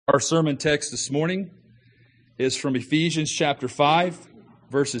Our sermon text this morning is from Ephesians chapter 5,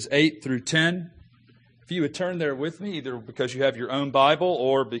 verses 8 through 10. If you would turn there with me, either because you have your own Bible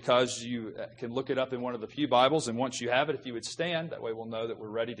or because you can look it up in one of the few Bibles, and once you have it, if you would stand, that way we'll know that we're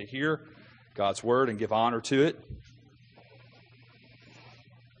ready to hear God's Word and give honor to it.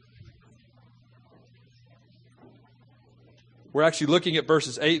 We're actually looking at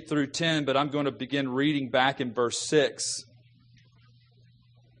verses 8 through 10, but I'm going to begin reading back in verse 6.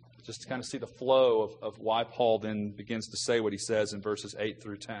 Just to kind of see the flow of why Paul then begins to say what he says in verses 8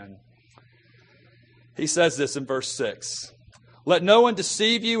 through 10. He says this in verse 6. Let no one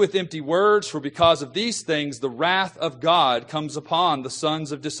deceive you with empty words, for because of these things the wrath of God comes upon the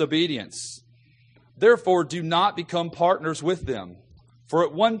sons of disobedience. Therefore do not become partners with them. For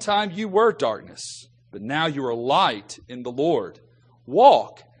at one time you were darkness, but now you are light in the Lord.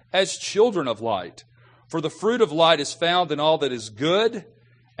 Walk as children of light, for the fruit of light is found in all that is good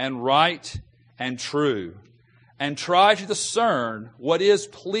and right and true, and try to discern what is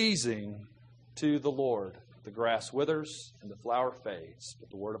pleasing to the Lord. The grass withers and the flower fades, but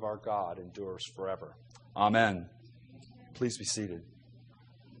the word of our God endures forever. Amen. Please be seated.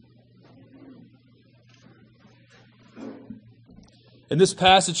 In this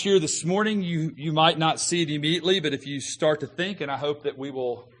passage here this morning, you might not see it immediately, but if you start to think, and I hope that we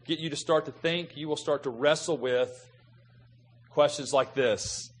will get you to start to think, you will start to wrestle with questions like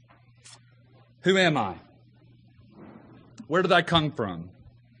this. Who am I? Where did I come from?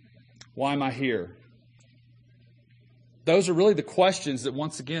 Why am I here? Those are really the questions that,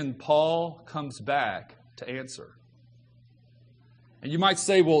 once again, Paul comes back to answer. And you might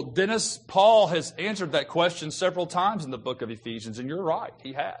say, well, Dennis, Paul has answered that question several times in the book of Ephesians, and you're right,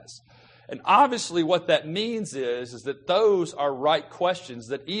 he has. And obviously what that means is that those are right questions,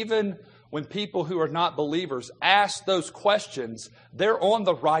 that even when people who are not believers ask those questions, they're on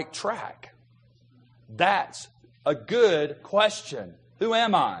the right track. That's a good question. Who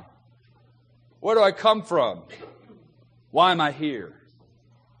am I? Where do I come from? Why am I here?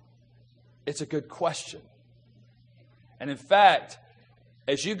 It's a good question. And in fact,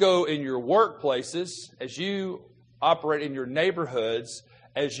 as you go in your workplaces, as you operate in your neighborhoods,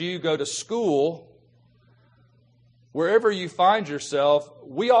 as you go to school, wherever you find yourself,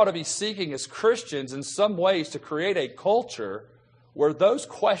 we ought to be seeking as Christians in some ways to create a culture where those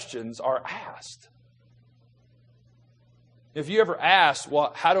questions are asked. If you ever ask,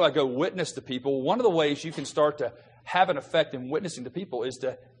 well, how do I go witness to people? One of the ways you can start to have an effect in witnessing to people is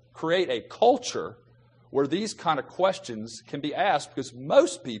to create a culture where these kind of questions can be asked, because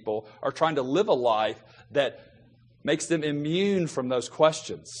most people are trying to live a life that makes them immune from those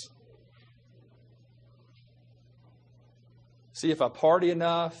questions. See, if I party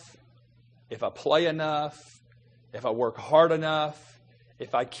enough, if I play enough, if I work hard enough,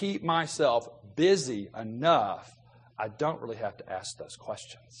 if I keep myself busy enough, I don't really have to ask those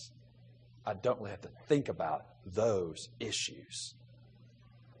questions. I don't really have to think about those issues.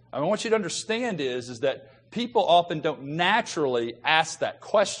 I want you to understand is that people often don't naturally ask that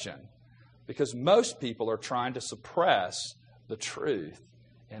question because most people are trying to suppress the truth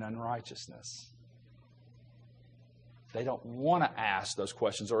in unrighteousness. They don't want to ask those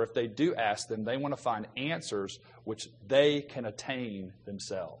questions, or if they do ask them, they want to find answers which they can attain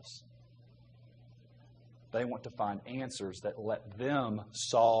themselves. They want to find answers that let them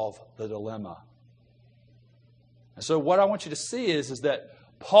solve the dilemma. And so what I want you to see is that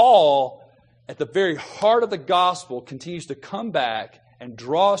Paul, at the very heart of the gospel, continues to come back and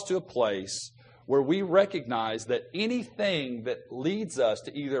draw us to a place where we recognize that anything that leads us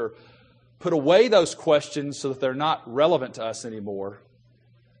to either put away those questions so that they're not relevant to us anymore,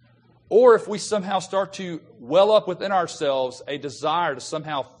 or if we somehow start to well up within ourselves a desire to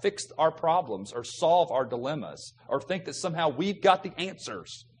somehow fix our problems or solve our dilemmas, or think that somehow we've got the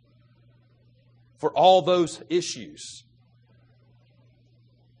answers for all those issues,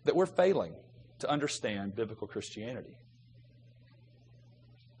 that we're failing to understand biblical Christianity.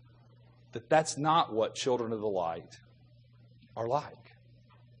 That's not what children of the light are like.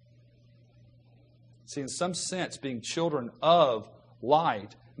 See, in some sense, being children of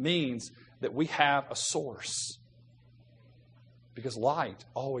light means that we have a source. Because light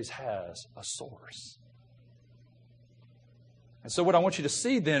always has a source. And so what I want you to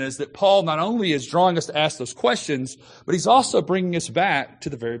see then is that Paul not only is drawing us to ask those questions, but he's also bringing us back to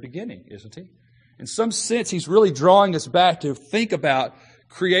the very beginning, isn't he? In some sense, he's really drawing us back to think about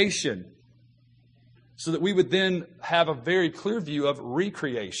creation so that we would then have a very clear view of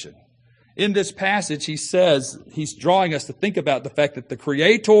recreation. In this passage, he says, he's drawing us to think about the fact that the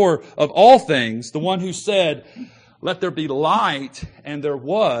Creator of all things, the one who said, let there be light, and there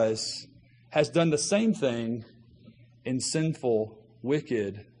was, has done the same thing in sinful,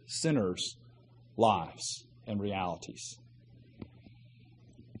 wicked sinners' lives and realities.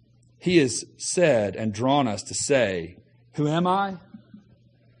 He has said and drawn us to say, who am I?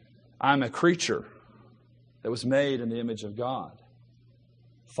 I'm a creature that was made in the image of God,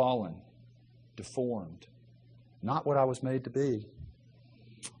 fallen, deformed, not what I was made to be.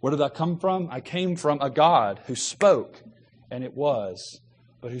 Where did I come from? I came from a God who spoke, and it was,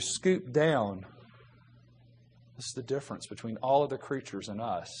 but who scooped down. This is the difference between all other creatures and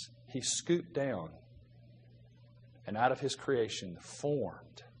us. He scooped down, and out of His creation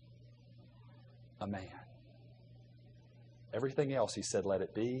formed a man. Everything else He said, let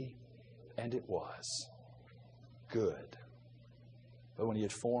it be, and it was good. But when He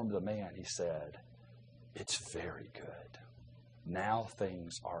had formed the man, He said, it's very good. Now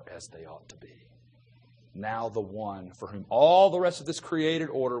things are as they ought to be. Now the one for whom all the rest of this created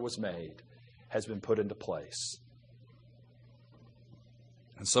order was made has been put into place.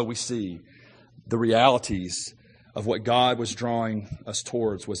 And so we see the realities of what God was drawing us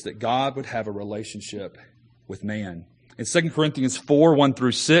towards was that God would have a relationship with man. In 2 Corinthians 4, 1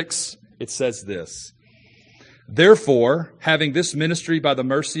 through 6, it says this, therefore, having this ministry by the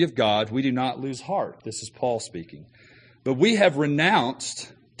mercy of God, we do not lose heart. This is Paul speaking. But we have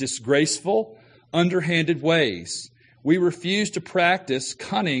renounced disgraceful, underhanded ways. We refuse to practice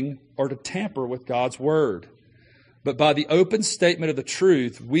cunning or to tamper with God's word. But by the open statement of the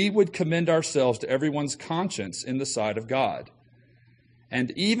truth, we would commend ourselves to everyone's conscience in the sight of God. And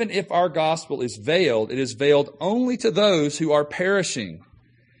even if our gospel is veiled, it is veiled only to those who are perishing.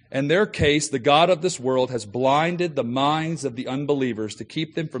 In their case, the God of this world has blinded the minds of the unbelievers to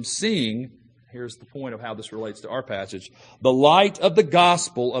keep them from seeing, here's the point of how this relates to our passage, the light of the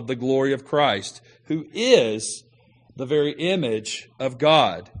gospel of the glory of Christ, who is the very image of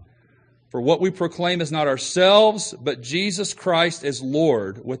God. For what we proclaim is not ourselves, but Jesus Christ as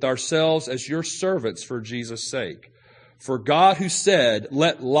Lord, with ourselves as your servants for Jesus' sake. For God who said,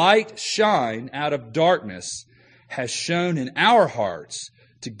 let light shine out of darkness, has shone in our hearts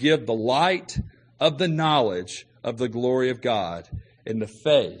to give the light of the knowledge of the glory of God in the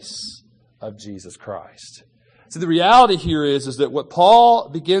face of Jesus Christ. So the reality here is that what Paul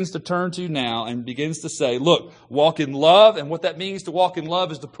begins to turn to now and begins to say, look, walk in love, and what that means to walk in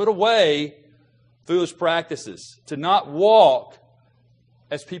love is to put away foolish practices, to not walk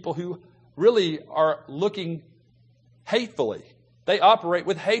as people who really are looking hatefully. They operate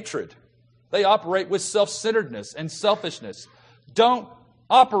with hatred. They operate with self-centeredness and selfishness. Don't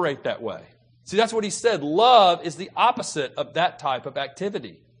operate that way. See, that's what he said. Love is the opposite of that type of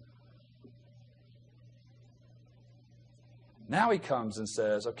activity. Now he comes and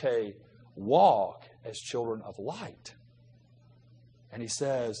says, okay, walk as children of light. And he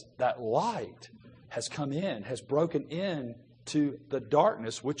says that light has come in, has broken in to the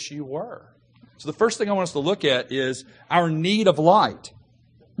darkness which you were. So the first thing I want us to look at is our need of light.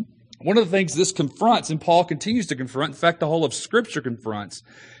 One of the things this confronts, and Paul continues to confront, in fact, the whole of Scripture confronts,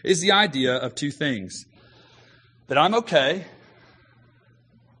 is the idea of two things. That I'm okay,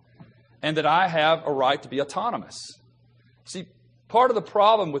 and that I have a right to be autonomous. See, part of the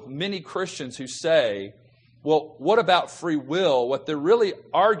problem with many Christians who say, well, what about free will? What they're really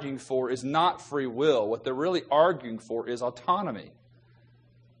arguing for is not free will. What they're really arguing for is autonomy.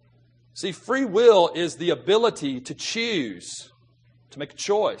 See, free will is the ability to choose, to make a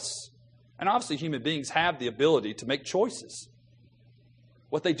choice. And obviously human beings have the ability to make choices.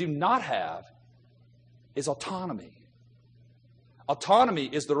 What they do not have is autonomy. Autonomy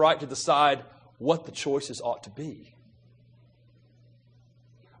is the right to decide what the choices ought to be.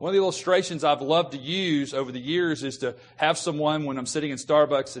 One of the illustrations I've loved to use over the years is to have someone, when I'm sitting in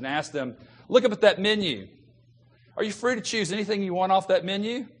Starbucks, and ask them, look up at that menu. Are you free to choose anything you want off that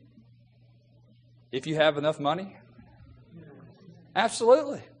menu? If you have enough money?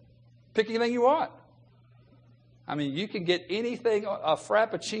 Absolutely. Pick anything you want. I mean, you can get anything, a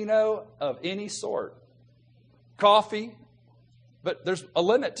Frappuccino of any sort. Coffee. But there's a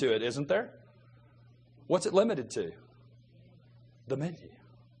limit to it, isn't there? What's it limited to? The menu.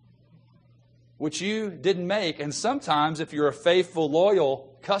 Which you didn't make. And sometimes, if you're a faithful,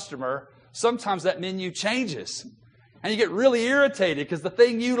 loyal customer, sometimes that menu changes. And you get really irritated because the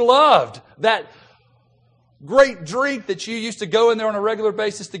thing you loved, that great drink that you used to go in there on a regular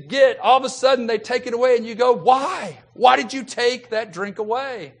basis to get, all of a sudden they take it away and you go, why? Why did you take that drink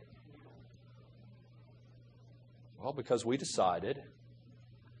away? Well, because we decided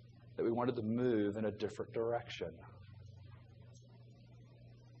that we wanted to move in a different direction.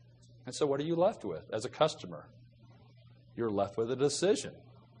 And so what are you left with as a customer? you're left with a decision.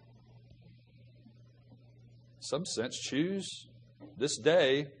 In some sense, choose this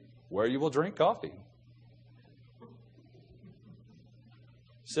day where you will drink coffee.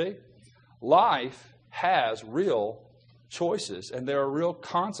 See? Life has real choices, and there are real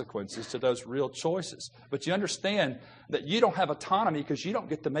consequences to those real choices. But you understand that you don't have autonomy because you don't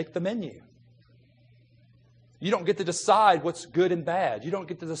get to make the menu. You don't get to decide what's good and bad. You don't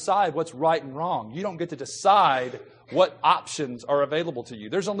get to decide what's right and wrong. You don't get to decide what options are available to you.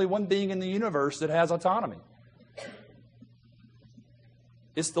 There's only one being in the universe that has autonomy.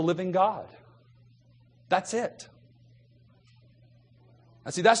 It's the living God. That's it.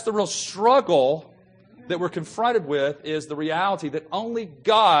 And see, that's the real struggle that we're confronted with, is the reality that only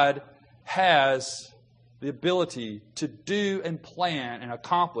God has the ability to do and plan and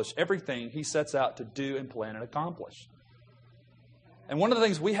accomplish everything He sets out to do and plan and accomplish. And one of the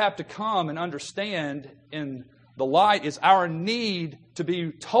things we have to come and understand in the light is our need to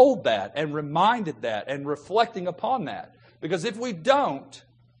be told that and reminded that and reflecting upon that. Because if we don't,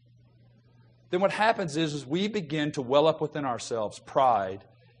 then what happens is we begin to well up within ourselves pride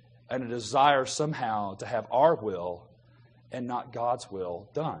and a desire somehow to have our will and not God's will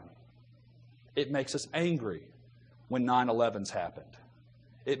done. It makes us angry when 9/11's happened.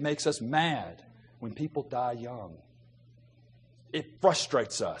 It makes us mad when people die young. It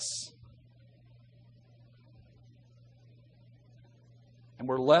frustrates us. And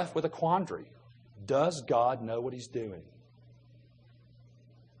we're left with a quandary. Does God know what He's doing?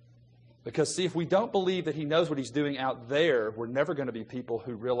 Because, see, if we don't believe that He knows what He's doing out there, we're never going to be people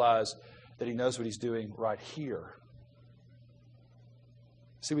who realize that He knows what He's doing right here.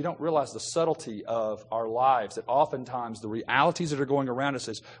 See, we don't realize the subtlety of our lives, that oftentimes the realities that are going around us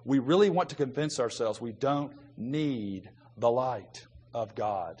is we really want to convince ourselves we don't need the light of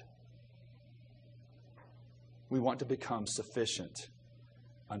God. We want to become sufficient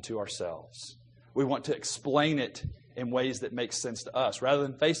unto ourselves. We want to explain it in ways that make sense to us, rather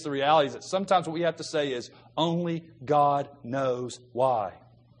than face the realities that sometimes what we have to say is, only God knows why.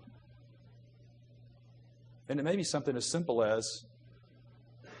 And it may be something as simple as,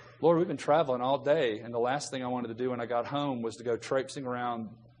 Lord, we've been traveling all day, and the last thing I wanted to do when I got home was to go traipsing around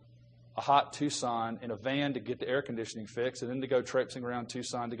a hot Tucson in a van to get the air conditioning fixed, and then to go traipsing around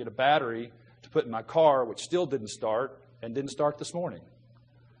Tucson to get a battery to put in my car, which still didn't start, and didn't start this morning.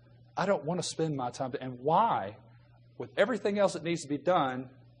 I don't want to spend my time. And why, with everything else that needs to be done,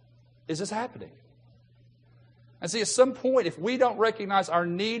 is this happening? And see, at some point, if we don't recognize our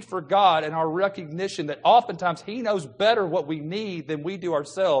need for God and our recognition that oftentimes He knows better what we need than we do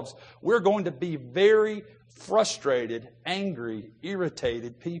ourselves, we're going to be very frustrated, angry,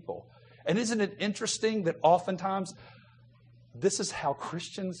 irritated people. And isn't it interesting that oftentimes this is how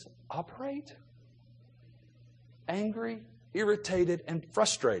Christians operate? Angry, irritated, and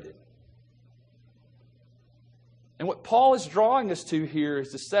frustrated. And what Paul is drawing us to here is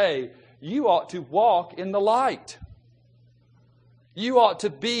to say, you ought to walk in the light. You ought to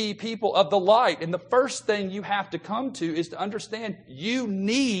be people of the light. And the first thing you have to come to is to understand you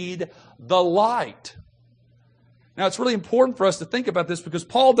need the light. Now, it's really important for us to think about this because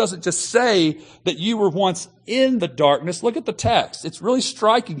Paul doesn't just say that you were once in the darkness. Look at the text. It's really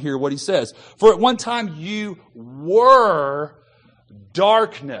striking here what he says. For at one time you were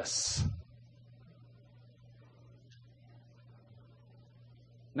darkness.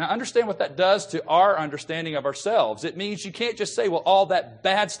 Now, understand what that does to our understanding of ourselves. It means you can't just say, well, all that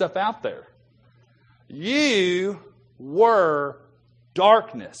bad stuff out there. You were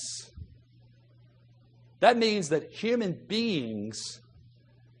darkness. That means that human beings,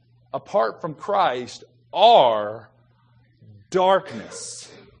 apart from Christ, are darkness.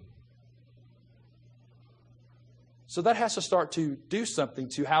 So that has to start to do something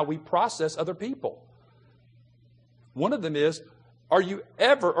to how we process other people. One of them is, are you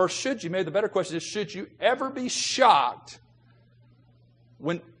ever, or should you, maybe the better question is, should you ever be shocked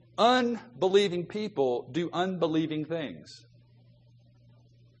when unbelieving people do unbelieving things?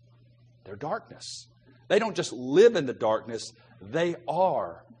 They're darkness. They don't just live in the darkness, they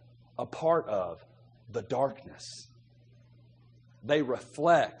are a part of the darkness. They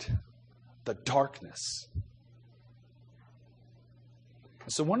reflect the darkness.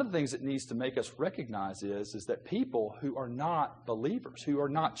 So one of the things that needs to make us recognize is that people who are not believers, who are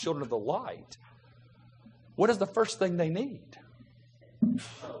not children of the light, what is the first thing they need?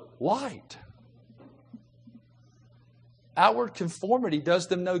 Light. Outward conformity does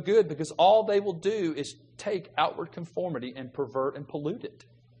them no good because all they will do is take outward conformity and pervert and pollute it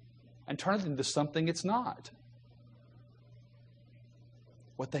and turn it into something it's not.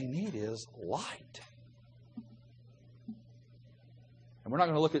 What they need is light. And we're not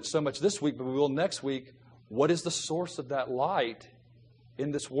going to look at it so much this week, but we will next week. What is the source of that light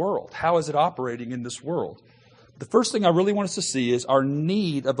in this world? How is it operating in this world? The first thing I really want us to see is our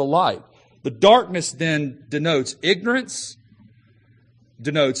need of the light. The darkness then denotes ignorance,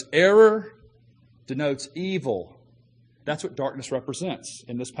 denotes error, denotes evil. That's what darkness represents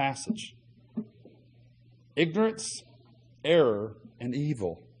in this passage. Ignorance, error, and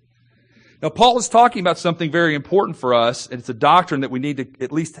evil. Now, Paul is talking about something very important for us, and it's a doctrine that we need to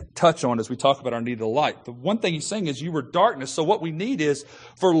at least touch on as we talk about our need of the light. The one thing he's saying is you were darkness, so what we need is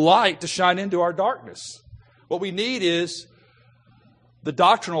for light to shine into our darkness. What we need is the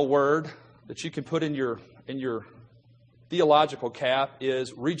doctrinal word that you can put in your theological cap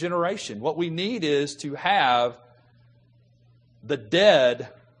is regeneration. What we need is to have the dead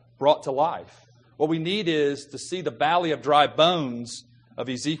brought to life. What we need is to see the valley of dry bones of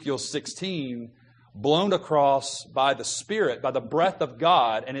Ezekiel 16 blown across by the Spirit, by the breath of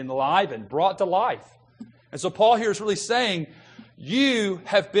God, and enlivened, brought to life. And so Paul here is really saying, you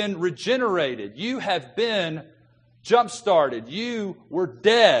have been regenerated. You have been jump-started. You were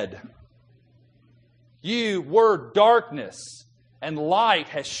dead. You were darkness. And light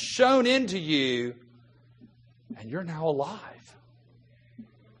has shone into you, and you're now alive.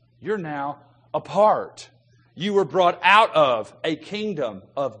 You're now apart. You were brought out of a kingdom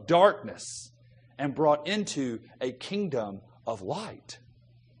of darkness and brought into a kingdom of light.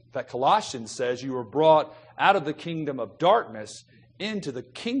 In fact, Colossians says you were brought out of the kingdom of darkness into the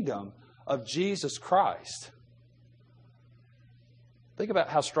kingdom of Jesus Christ. Think about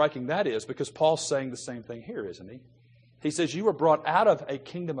how striking that is, because Paul's saying the same thing here, isn't he? He says you were brought out of a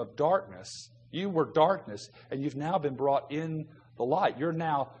kingdom of darkness. You were darkness, and you've now been brought in the light. You're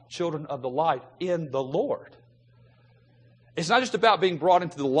now children of the light in the Lord. It's not just about being brought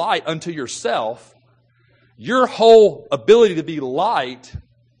into the light unto yourself. Your whole ability to be light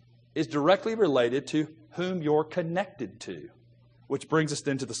is directly related to whom you're connected to. Which brings us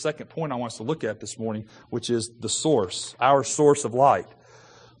then to the second point I want us to look at this morning, which is the source, our source of light.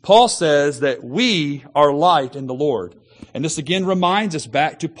 Paul says that we are light in the Lord. And this again reminds us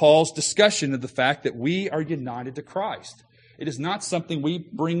back to Paul's discussion of the fact that we are united to Christ. It is not something we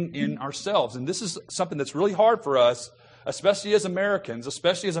bring in ourselves. And this is something that's really hard for us, especially as Americans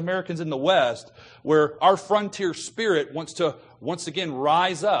in the West, where our frontier spirit wants to once again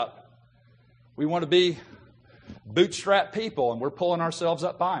rise up. We want to be bootstrap people, and we're pulling ourselves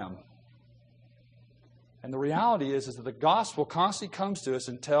up by them. And the reality is that the gospel constantly comes to us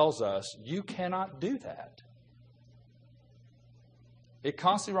and tells us, you cannot do that. It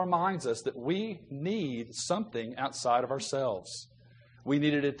constantly reminds us that we need something outside of ourselves. We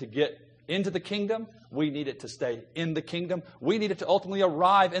needed it to get into the kingdom. We need it to stay in the kingdom. We need it to ultimately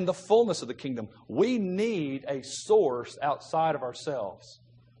arrive in the fullness of the kingdom. We need a source outside of ourselves.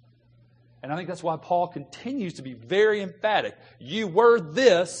 And I think that's why Paul continues to be very emphatic. You were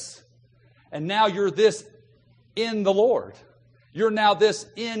this, and now you're this in the Lord. You're now this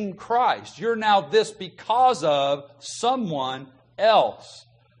in Christ. You're now this because of someone else,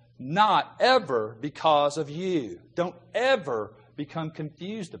 not ever because of you. Don't ever become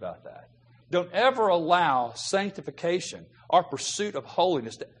confused about that. Don't ever allow sanctification, our pursuit of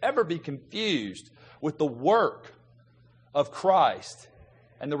holiness, to ever be confused with the work of Christ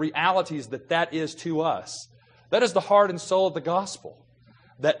and the realities that that is to us. That is the heart and soul of the gospel.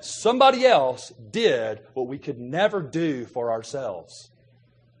 That somebody else did what we could never do for ourselves.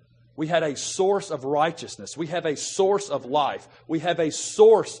 We had a source of righteousness. We have a source of life. We have a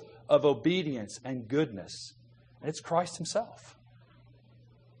source of obedience and goodness. And it's Christ Himself.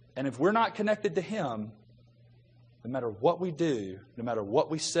 And if we're not connected to Him, no matter what we do, no matter what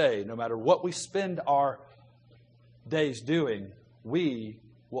we say, no matter what we spend our days doing, we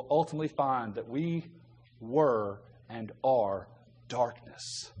will ultimately find that we were and are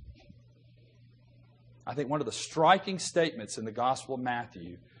darkness. I think one of the striking statements in the Gospel of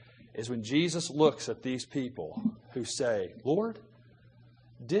Matthew is when Jesus looks at these people who say, Lord,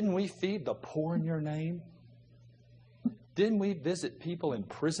 didn't we feed the poor in your name? Didn't we visit people in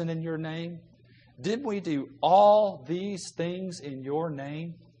prison in your name? Didn't we do all these things in your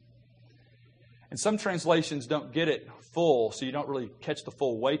name? And some translations don't get it full, so you don't really catch the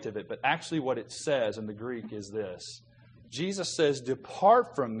full weight of it. But actually what it says in the Greek is this. Jesus says,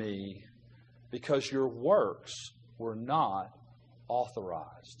 depart from me because your works were not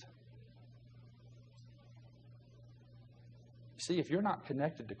authorized. See, if you're not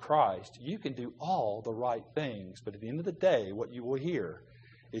connected to Christ, you can do all the right things. But at the end of the day, what you will hear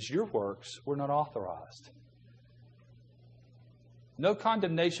is your works were not authorized. No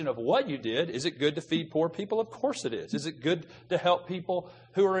condemnation of what you did. Is it good to feed poor people? Of course it is. Is it good to help people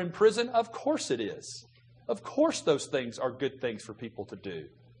who are in prison? Of course it is. Of course those things are good things for people to do.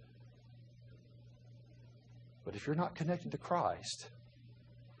 But if you're not connected to Christ,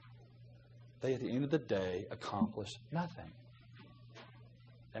 they at the end of the day accomplish nothing.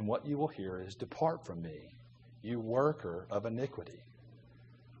 And what you will hear is, "Depart from me, you worker of iniquity."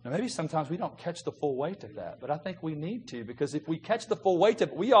 Now, maybe sometimes we don't catch the full weight of that, but I think we need to, because if we catch the full weight of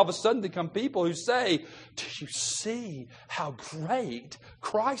it, we all of a sudden become people who say, "Do you see how great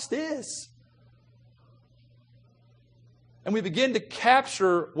Christ is?" And we begin to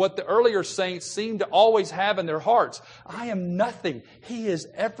capture what the earlier saints seem to always have in their hearts. I am nothing. He is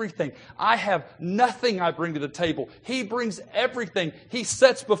everything. I have nothing I bring to the table. He brings everything. He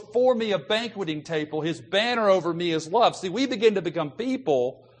sets before me a banqueting table. His banner over me is love. See, we begin to become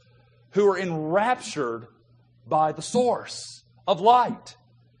people who are enraptured by the source of light,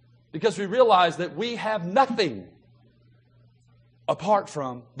 because we realize that we have nothing apart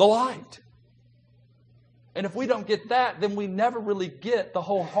from the light. And if we don't get that, then we never really get the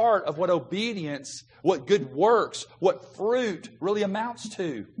whole heart of what obedience, what good works, what fruit really amounts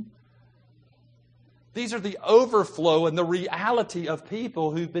to. These are the overflow and the reality of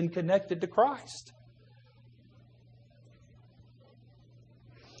people who've been connected to Christ.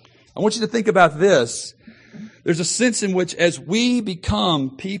 I want you to think about this. There's a sense in which as we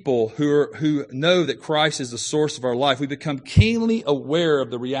become people who know that Christ is the source of our life, we become keenly aware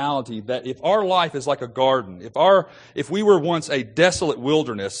of the reality that if our life is like a garden, if we were once a desolate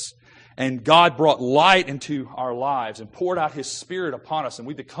wilderness and God brought light into our lives and poured out His Spirit upon us and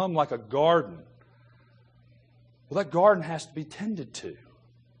we become like a garden, well, that garden has to be tended to.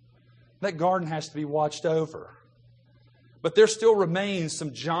 That garden has to be watched over. But there still remains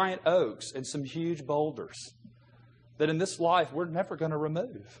some giant oaks and some huge boulders that in this life we're never going to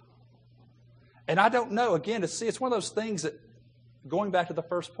remove. And I don't know, again, it's one of those things that, going back to the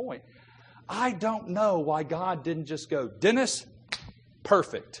first point, I don't know why God didn't just go, "Dennis,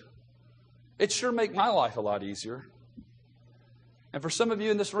 perfect." It'd sure make my life a lot easier. And for some of you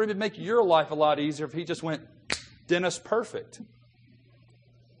in this room, it'd make your life a lot easier if He just went, "Dennis, perfect."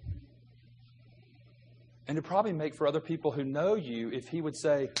 And it'd probably make for other people who know you if He would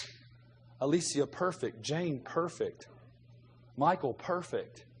say, "Alicia, perfect. Jane, perfect. Michael,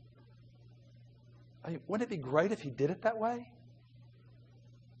 perfect." I mean, wouldn't it be great if He did it that way?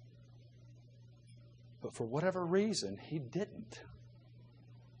 But for whatever reason, He didn't.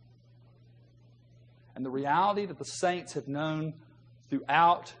 And the reality that the saints have known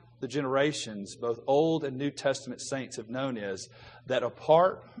throughout the generations, both Old and New Testament saints have known, is that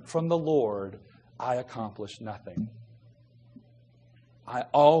apart from the Lord, I accomplish nothing. I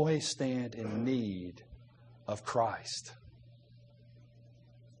always stand in need of Christ.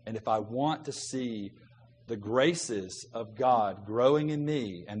 And if I want to see the graces of God growing in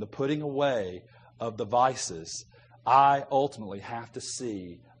me and the putting away of the vices, I ultimately have to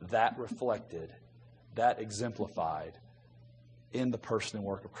see that reflected, that exemplified in the person and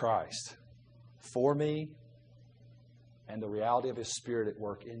work of Christ for me and the reality of His Spirit at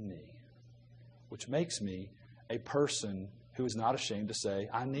work in me, which makes me a person who is not ashamed to say,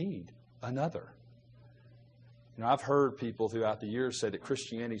 "I need another." You know, I've heard people throughout the years say that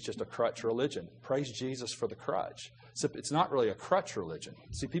Christianity is just a crutch religion. Praise Jesus for the crutch. It's not really a crutch religion.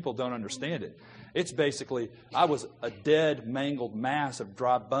 See, people don't understand it. It's basically, I was a dead, mangled mass of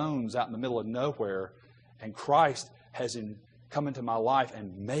dry bones out in the middle of nowhere, and Christ has come into my life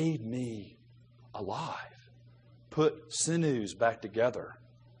and made me alive. Put sinews back together.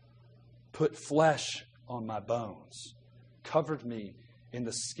 Put flesh on my bones. Covered me in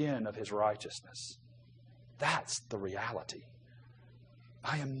the skin of His righteousness. That's the reality.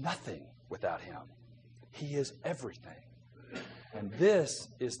 I am nothing without Him. He is everything. And this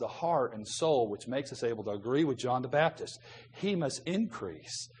is the heart and soul which makes us able to agree with John the Baptist. He must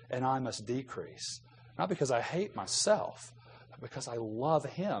increase and I must decrease. Not because I hate myself, but because I love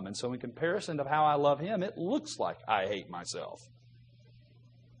Him. And so in comparison to how I love Him, it looks like I hate myself.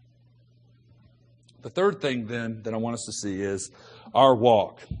 The third thing then that I want us to see is our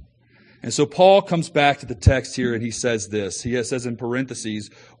walk. And so Paul comes back to the text here and he says this. He says in parentheses,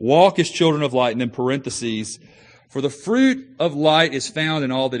 "Walk as children of light," and in parentheses, "For the fruit of light is found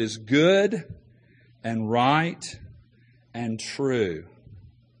in all that is good and right and true."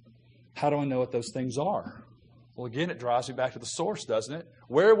 How do I know what those things are? Well, again, it drives me back to the source, doesn't it?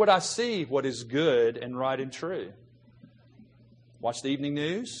 Where would I see what is good and right and true? Watch the evening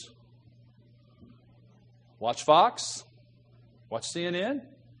news? Watch Fox? Watch CNN?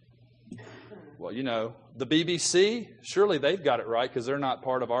 Well, you know, the BBC, surely they've got it right because they're not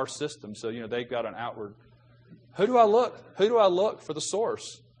part of our system. So, they've got an outward. Who do I look? Who do I look for the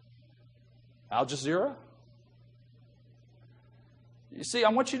source? Al Jazeera? You see, I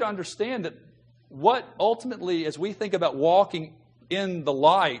want you to understand that what ultimately, as we think about walking in the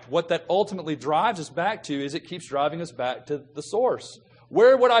light, what that ultimately drives us back to is it keeps driving us back to the source.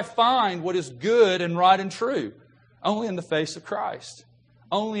 Where would I find what is good and right and true? Only in the face of Christ.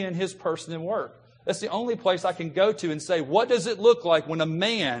 Only in His person and work. That's the only place I can go to and say, what does it look like when a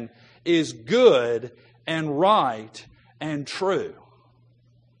man is good and right and true?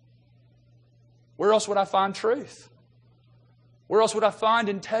 Where else would I find truth? Where else would I find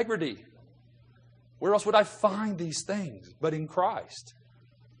integrity? Where else would I find these things but in Christ?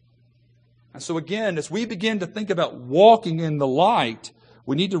 And so again, as we begin to think about walking in the light,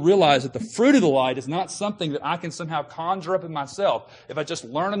 we need to realize that the fruit of the light is not something that I can somehow conjure up in myself. If I just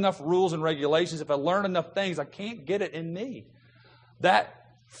learn enough rules and regulations, if I learn enough things, I can't get it in me. That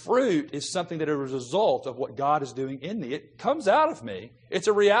fruit is something that is a result of what God is doing in me. It comes out of me. It's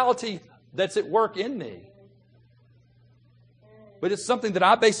a reality that's at work in me. But it's something that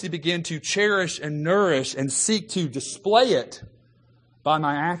I basically begin to cherish and nourish and seek to display it by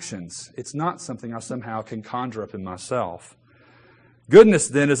my actions. It's not something I somehow can conjure up in myself. Goodness,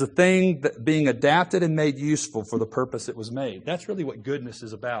 then, is a thing that being adapted and made useful for the purpose it was made. That's really what goodness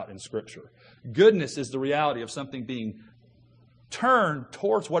is about in Scripture. Goodness is the reality of something being turned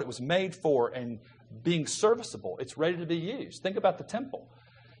towards what it was made for and being serviceable. It's ready to be used. Think about the temple.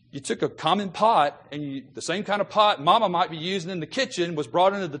 You took a common pot, and the same kind of pot Mama might be using in the kitchen was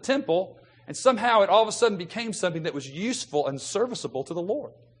brought into the temple, and somehow it all of a sudden became something that was useful and serviceable to the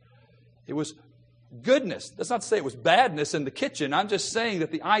Lord. It was goodness. That's not to say it was badness in the kitchen. I'm just saying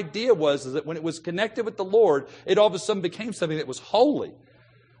that the idea was that when it was connected with the Lord, it all of a sudden became something that was holy.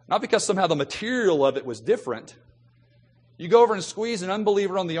 Not because somehow the material of it was different. You go over and squeeze an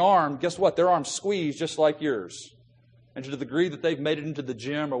unbeliever on the arm, guess what? Their arm's squeezed just like yours. And to the degree that they've made it into the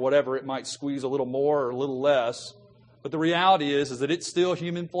gym or whatever, it might squeeze a little more or a little less. But the reality is that it's still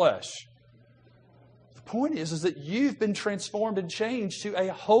human flesh. The point is that you've been transformed and changed to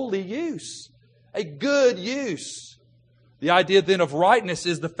a holy use. A good use. The idea then of rightness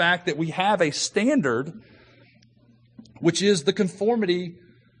is the fact that we have a standard which is the conformity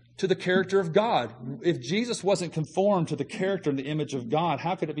to the character of God. If Jesus wasn't conformed to the character and the image of God,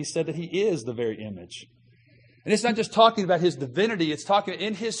 how could it be said that He is the very image? And it's not just talking about His divinity, it's talking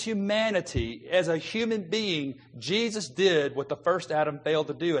in His humanity. As a human being, Jesus did what the first Adam failed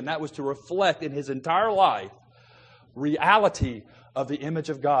to do, and that was to reflect in His entire life reality of the image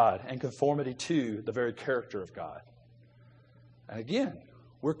of God and conformity to the very character of God. And again,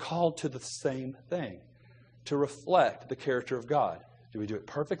 we're called to the same thing, to reflect the character of God. Do we do it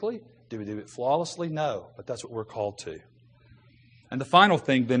perfectly? Do we do it flawlessly? No, but that's what we're called to. And the final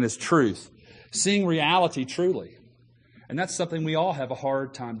thing then is truth. Seeing reality truly. And that's something we all have a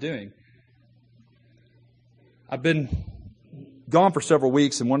hard time doing. I've been gone for several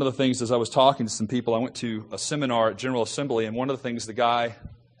weeks, and one of the things as I was talking to some people, I went to a seminar at General Assembly, and one of the things the guy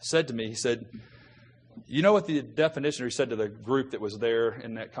said to me, he said, you know what the definition, or he said to the group that was there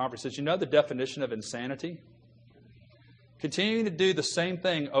in that conference, he said, you know the definition of insanity? Continuing to do the same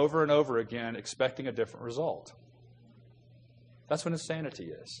thing over and over again, expecting a different result. That's what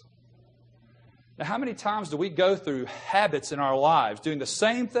insanity is. Now, how many times do we go through habits in our lives, doing the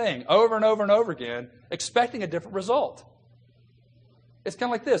same thing over and over and over again, expecting a different result? It's kind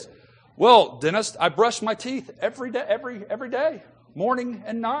of like this. Well, dentist, I brush my teeth every day, morning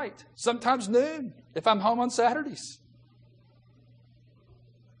and night, sometimes noon, if I'm home on Saturdays.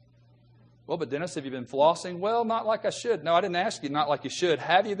 Well, but dentist, have you been flossing? Well, not like I should. No, I didn't ask you not like you should.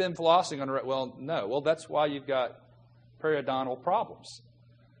 Have you been flossing on it? Well, no. Well, that's why you've got periodontal problems.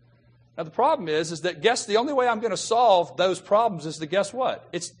 Now, the problem is that guess the only way I'm going to solve those problems is to guess what?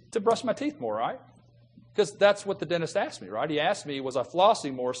 It's to brush my teeth more, right? Because that's what the dentist asked me, right? He asked me, was I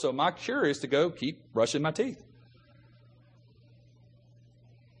flossing more? So my cure is to go keep brushing my teeth.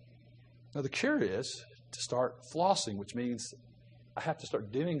 Now, the cure is to start flossing, which means I have to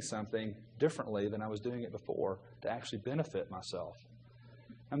start doing something differently than I was doing it before to actually benefit myself.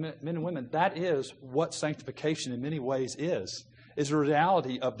 And men and women, that is what sanctification in many ways is a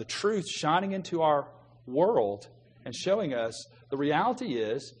reality of the truth shining into our world and showing us the reality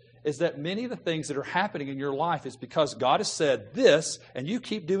is that many of the things that are happening in your life is because God has said this, and you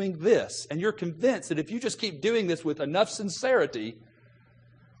keep doing this, and you're convinced that if you just keep doing this with enough sincerity,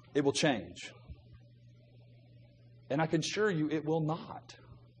 it will change. And I can assure you it will not.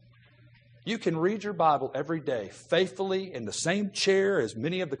 You can read your Bible every day faithfully in the same chair as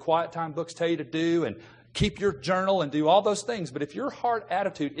many of the quiet time books tell you to do, and keep your journal and do all those things. But if your heart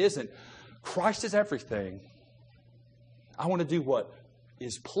attitude isn't, Christ is everything, I want to do what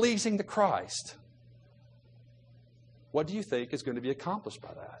is pleasing to Christ, what do you think is going to be accomplished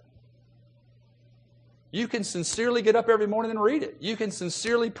by that? You can sincerely get up every morning and read it. You can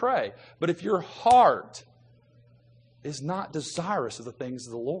sincerely pray. But if your heart is not desirous of the things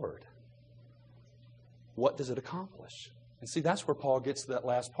of the Lord, what does it accomplish? And see, that's where Paul gets to that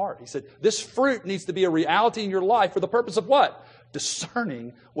last part. He said, this fruit needs to be a reality in your life for the purpose of what?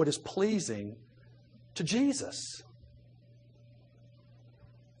 Discerning what is pleasing to Jesus.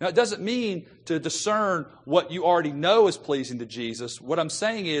 Now, it doesn't mean to discern what you already know is pleasing to Jesus. What I'm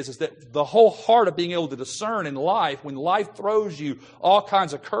saying is that the whole heart of being able to discern in life, when life throws you all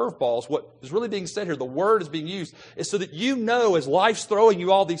kinds of curveballs, what is really being said here, the word is being used, is so that you know as life's throwing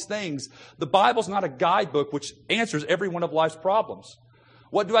you all these things, the Bible's not a guidebook which answers every one of life's problems.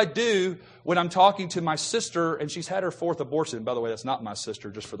 What do I do when I'm talking to my sister and she's had her 4th abortion? By the way, that's not my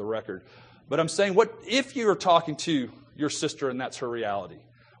sister, just for the record. But I'm saying, what if you're talking to your sister and that's her reality?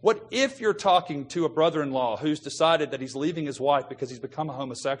 What if you're talking to a brother-in-law who's decided that he's leaving his wife because he's become a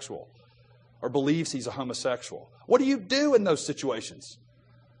homosexual or believes he's a homosexual? What do you do in those situations?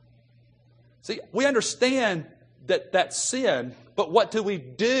 See, we understand that that's sin, but what do we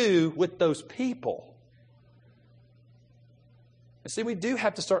do with those people? And see, we do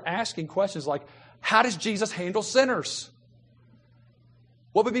have to start asking questions like, how does Jesus handle sinners?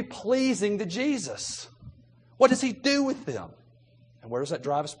 What would be pleasing to Jesus? What does He do with them? And where does that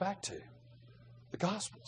drive us back to? The Gospels.